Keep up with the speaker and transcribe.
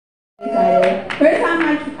Excited. First time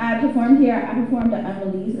I performed here, I performed an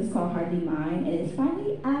unreleased. It's called Hardly Mine, and it's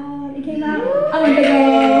finally out. It came out a month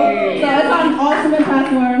ago. So it's on all streaming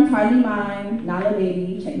platforms. Hardly Mine, Nala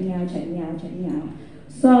Baby. Check me out. Check me out. Check me out.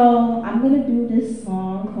 So I'm gonna do this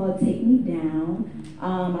song called "Take Me Down."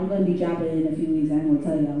 I'm gonna be dropping it in a few weeks. I ain't gonna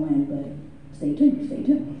tell y'all when, but stay tuned. Stay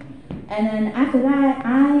tuned. And then after that,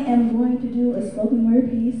 I am going to do a spoken word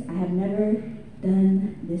piece. I have never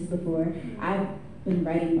done this before. I've been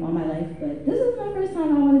writing all my life, but this is my first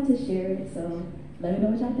time I wanted to share it, so let me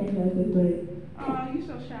know what y'all think of it. Oh, you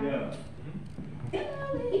so shy. Yeah.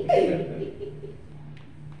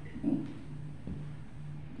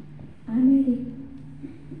 I'm ready.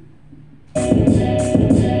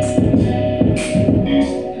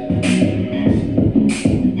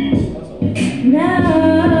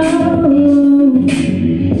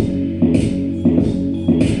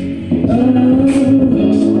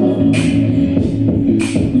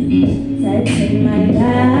 Touching my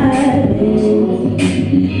body.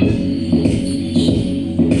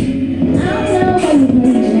 I don't know why you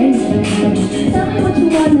play games right now. Tell me what you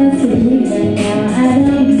want us to do right now. I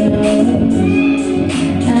don't know.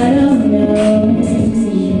 I don't know.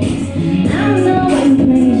 I don't know why you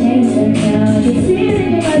play games right now. The fear in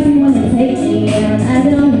your eyes, you wanna take me down. I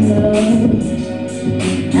don't know.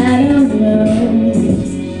 I don't know.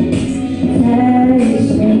 Touch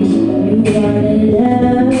me. You wanna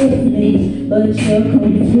love me, but you're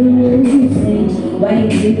confusing. Why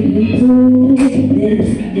do you do this?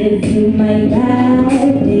 Give you my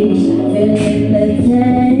body, feeling the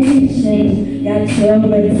tension, got your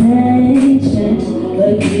attention,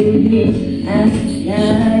 but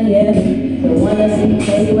yeah, the one that you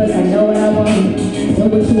say was I know what I want, know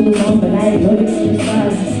what you was on, but I know you didn't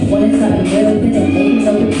respond. Wanted something real, didn't make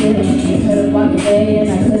no feeling. You could've walked away and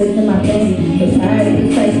I could've done my thing. So tired of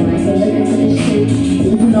this cycle, I ain't looking for this shit.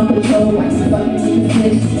 Losing all control, why you fucking with this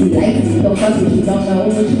bitch? You like it, you don't fuck with, you don't know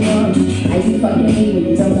what you want. How you fucking me when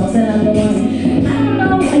you don't know that I'm the one? I don't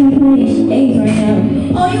know why you playing games right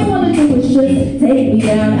now. All you wanna do is just take me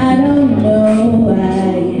down. I don't know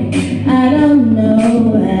why. I don't know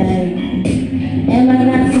why. Am I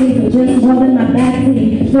not sleeping, just holding my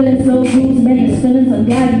backseat? Feeling so bruised, man, this feeling's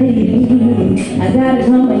ungodly. I gotta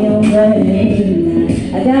go my own way.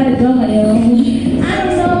 I gotta go my own. I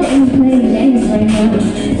don't know why you playing games right now.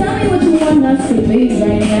 Tell me what you want us to be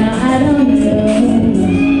right now. I don't know.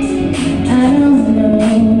 I don't know.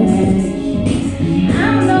 I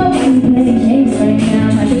don't know why you playing games right now.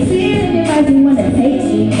 I can see it in your eyes, you wanna take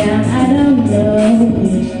me down. I don't know.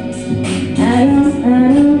 I don't know.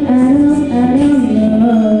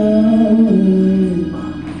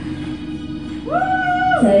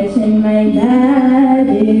 Touching my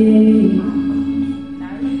body,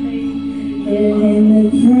 feeling the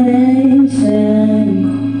tension.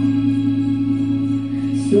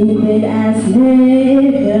 Stupid ass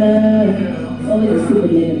nigga. Always a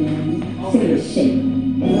stupid nigga, man. Sick of this shit.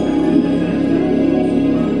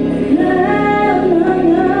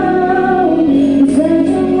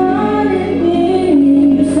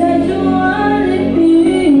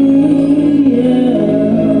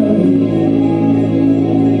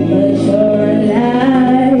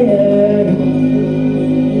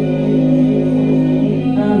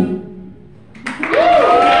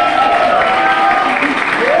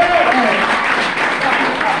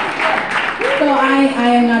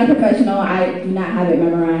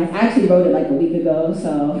 Wrote it like a week ago,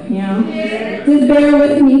 so you know, just bear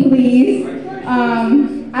with me, please. I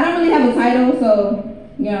don't really have a title, so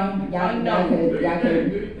you know, y'all could.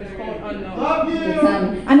 It's called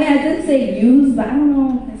Unknown. I mean, I did say use, but I don't know.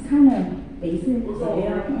 It's kind of basic, so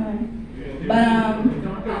yeah. But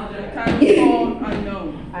the title is called Unknown.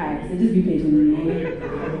 All right, so just be patient with me.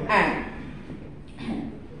 All right.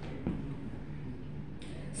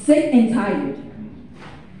 Sick and tired.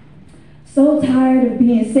 So tired of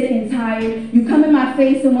being sick and tired. You come in my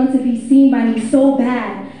face and want to be seen by me so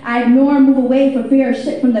bad. I ignore and move away for fear of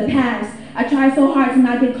shit from the past. I try so hard to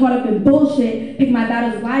not get caught up in bullshit, pick my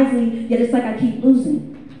battles wisely, yet it's like I keep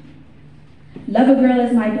losing. Love a girl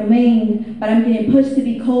is my domain, but I'm getting pushed to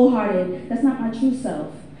be cold-hearted. That's not my true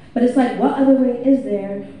self. But it's like, what other way is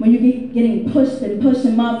there when you get getting pushed and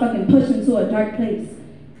motherfucking pushed into a dark place?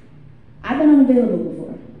 I've been unavailable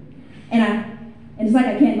before. And it's like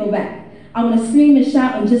I can't go back. I want to scream and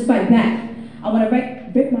shout and just fight back. I want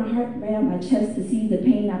to rip my heart right out my chest to see the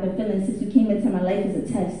pain I've been feeling since you came into my life as a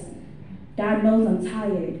test. God knows I'm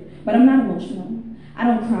tired, but I'm not emotional. I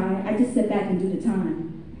don't cry, I just sit back and do the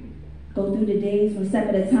time. Go through the days one step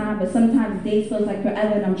at a time, but sometimes days feels like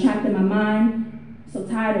forever and I'm trapped in my mind. So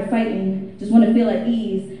tired of fighting, just want to feel at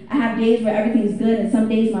ease. I have days where everything's good and some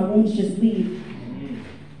days my wounds just bleed.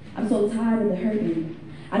 I'm so tired of the hurting.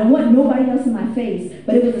 I don't want nobody else in my face,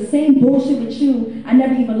 but it was the same bullshit with you. I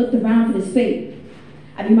never even looked around for this fate.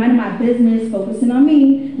 I be minding my business, focusing on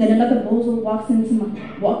me. Then another bozo walks in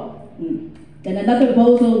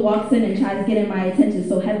and tries to get in my attention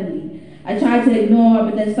so heavily. I try to ignore,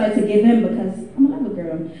 but then start to give in because I'm a lover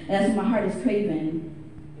girl, and that's what my heart is craving.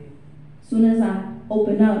 Soon as I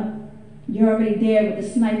open up, you're already there with the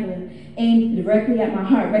sniper, aimed directly at my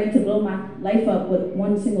heart, ready to blow my life up with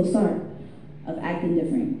one single start of acting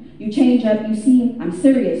different. You change up, you see, I'm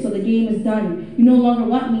serious, so the game is done. You no longer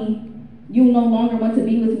want me. You no longer want to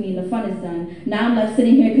be with me, and the fun is done. Now I'm left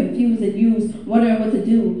sitting here confused and used, wondering what to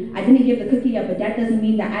do. I didn't give the cookie up, but that doesn't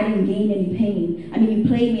mean that I didn't gain any pain. I mean, you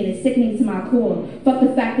played me, and it's sickening to my core. Fuck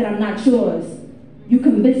the fact that I'm not yours. You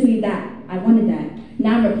convinced me that I wanted that.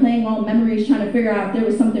 Now I'm replaying all memories, trying to figure out if there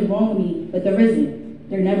was something wrong with me, but there isn't.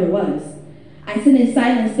 There never was. I sit in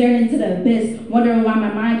silence, staring into the abyss, wondering why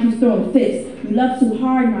my mind keeps throwing fits. You love too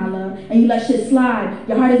hard, Nala, and you let shit slide.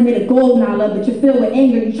 Your heart is made of gold, Nala, but you're filled with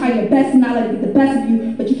anger. You try your best, Nala, to be the best of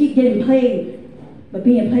you, but you keep getting played. But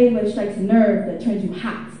being played with strikes a nerve that turns you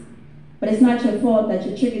hot. But it's not your fault that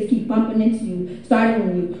your triggers keep bumping into you,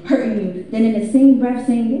 startling you, hurting you, then in the same breath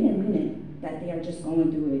saying they didn't mean it, that they are just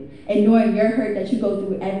going through it, ignoring your hurt that you go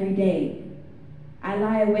through every day. I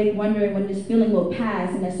lie awake wondering when this feeling will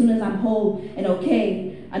pass, and as soon as I'm whole and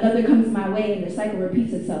okay, another comes my way and the cycle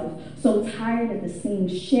repeats itself. So tired of the same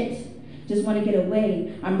shit, just want to get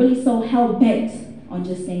away. I'm really so hell-bent on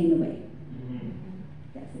just staying away.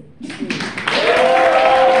 That's it.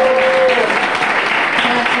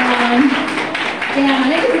 Yeah, my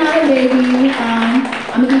name is Nala Baby.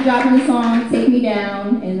 I'm going to be dropping the song Take Me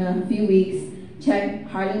Down in a few weeks. Check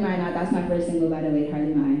Hardly Mine out. That's my first single, by the way.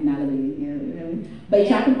 Hardly Mine, Nala Baby. But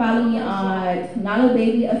y'all can follow me on Nala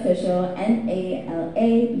Baby Official,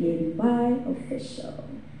 NALABABY Official.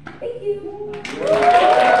 Thank you.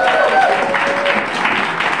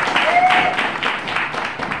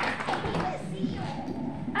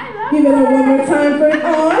 Give it up one more time for